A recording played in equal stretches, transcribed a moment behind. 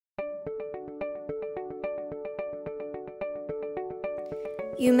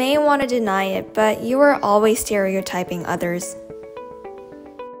You may want to deny it, but you are always stereotyping others.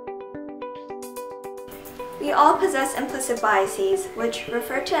 We all possess implicit biases, which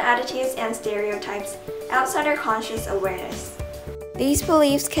refer to attitudes and stereotypes outside our conscious awareness. These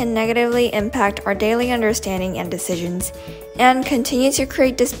beliefs can negatively impact our daily understanding and decisions, and continue to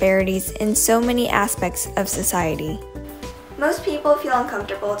create disparities in so many aspects of society. Most people feel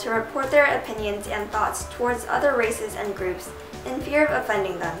uncomfortable to report their opinions and thoughts towards other races and groups in fear of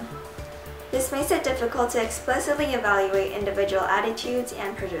offending them. This makes it difficult to explicitly evaluate individual attitudes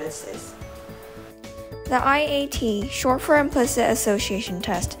and prejudices. The IAT, short for Implicit Association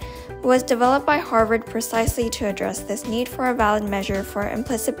Test, was developed by Harvard precisely to address this need for a valid measure for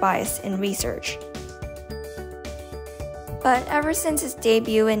implicit bias in research. But ever since its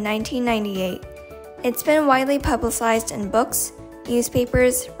debut in 1998, it's been widely publicized in books,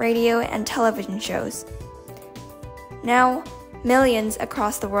 newspapers, radio, and television shows. Now, millions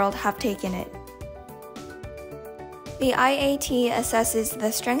across the world have taken it. The IAT assesses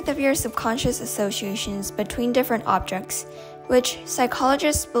the strength of your subconscious associations between different objects, which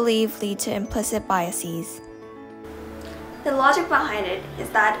psychologists believe lead to implicit biases. The logic behind it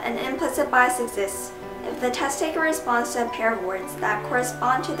is that an implicit bias exists if the test taker responds to a pair of words that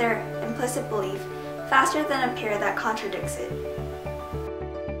correspond to their implicit belief faster than a pair that contradicts it.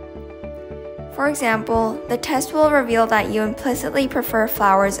 For example, the test will reveal that you implicitly prefer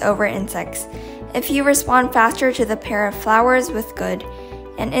flowers over insects if you respond faster to the pair of flowers with good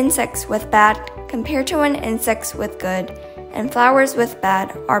and insects with bad compared to when insects with good and flowers with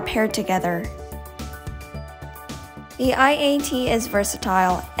bad are paired together. The IAT is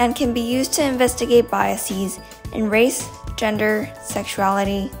versatile and can be used to investigate biases in race, gender,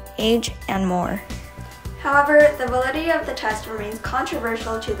 sexuality, age, and more. However, the validity of the test remains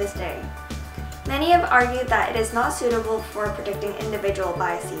controversial to this day. Many have argued that it is not suitable for predicting individual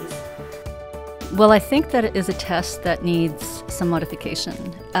biases. Well, I think that it is a test that needs some modification.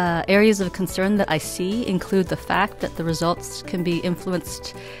 Areas of concern that I see include the fact that the results can be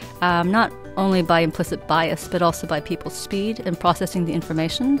influenced not only by implicit bias, but also by people's speed in processing the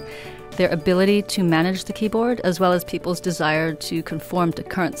information, their ability to manage the keyboard, as well as people's desire to conform to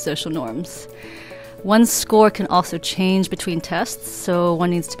current social norms. One's score can also change between tests, so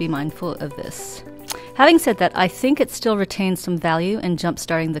one needs to be mindful of this. Having said that, I think it still retains some value in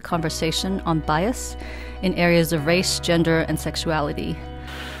jumpstarting the conversation on bias in areas of race, gender, and sexuality.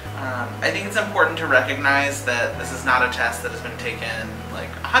 I think it's important to recognize that this is not a test that has been taken like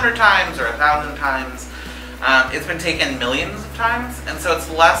 100 times or 1,000 times. It's been taken millions of times, and so it's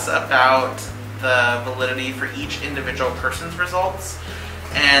less about the validity for each individual person's results.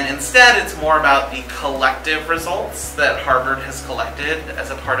 And instead, it's more about the collective results that Harvard has collected as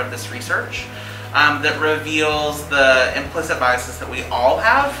a part of this research that reveals the implicit biases that we all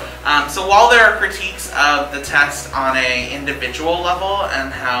have. So while there are critiques of the test on an individual level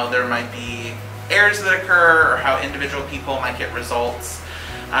and how there might be errors that occur or how individual people might get results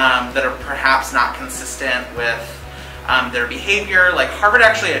that are perhaps not consistent with their behavior, like Harvard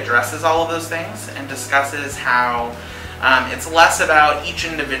actually addresses all of those things and discusses how it's less about each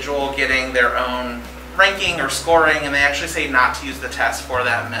individual getting their own ranking or scoring, and they actually say not to use the test for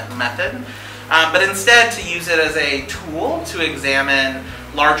that method, but instead to use it as a tool to examine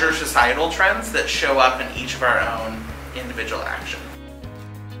larger societal trends that show up in each of our own individual actions.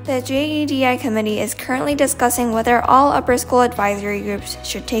 The JEDI committee is currently discussing whether all upper school advisory groups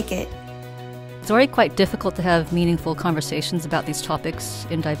should take it. It's already quite difficult to have meaningful conversations about these topics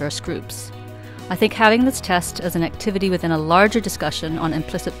in diverse groups. I think having this test as an activity within a larger discussion on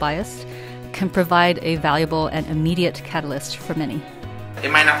implicit bias can provide a valuable and immediate catalyst for many.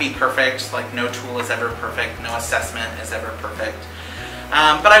 It might not be perfect, like no tool is ever perfect, no assessment is ever perfect.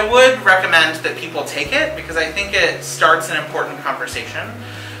 But I would recommend that people take it because I think it starts an important conversation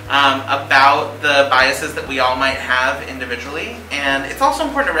about the biases that we all might have individually. And it's also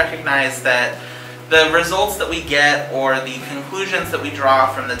important to recognize that the results that we get or the conclusions that we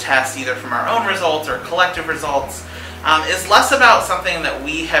draw from the test, either from our own results or collective results, is less about something that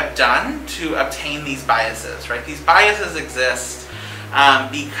we have done to obtain these biases, right? These biases exist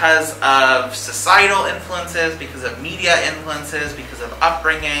because of societal influences, because of media influences, because of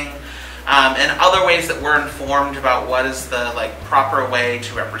upbringing, and other ways that we're informed about what is the proper way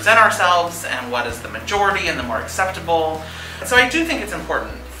to represent ourselves and what is the majority and the more acceptable. And so I do think it's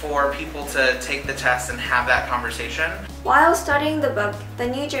important for people to take the test and have that conversation. While studying the book, The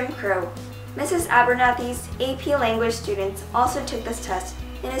New Jim Crow, Mrs. Abernathy's AP language students also took this test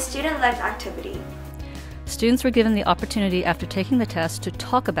in a student-led activity. Students were given the opportunity after taking the test to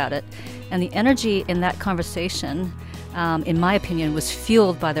talk about it, and the energy in that conversation in my opinion, was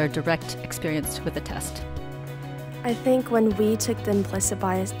fueled by their direct experience with the test. I think when we took the implicit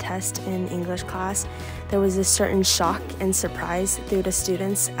bias test in English class, there was a certain shock and surprise through the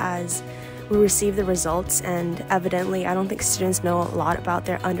students as we received the results, and evidently I don't think students know a lot about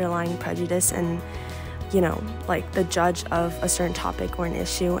their underlying prejudice and, you know, like the judge of a certain topic or an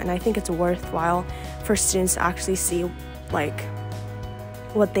issue. And I think it's worthwhile for students to actually see like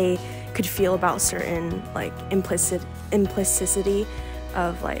what they could feel about certain like implicitity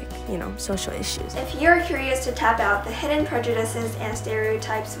of like, you know, social issues. If you're curious to tap out the hidden prejudices and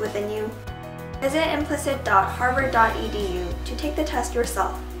stereotypes within you, visit implicit.harvard.edu to take the test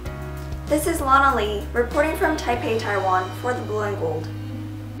yourself. This is Lana Lee, reporting from Taipei, Taiwan for the Blue and Gold.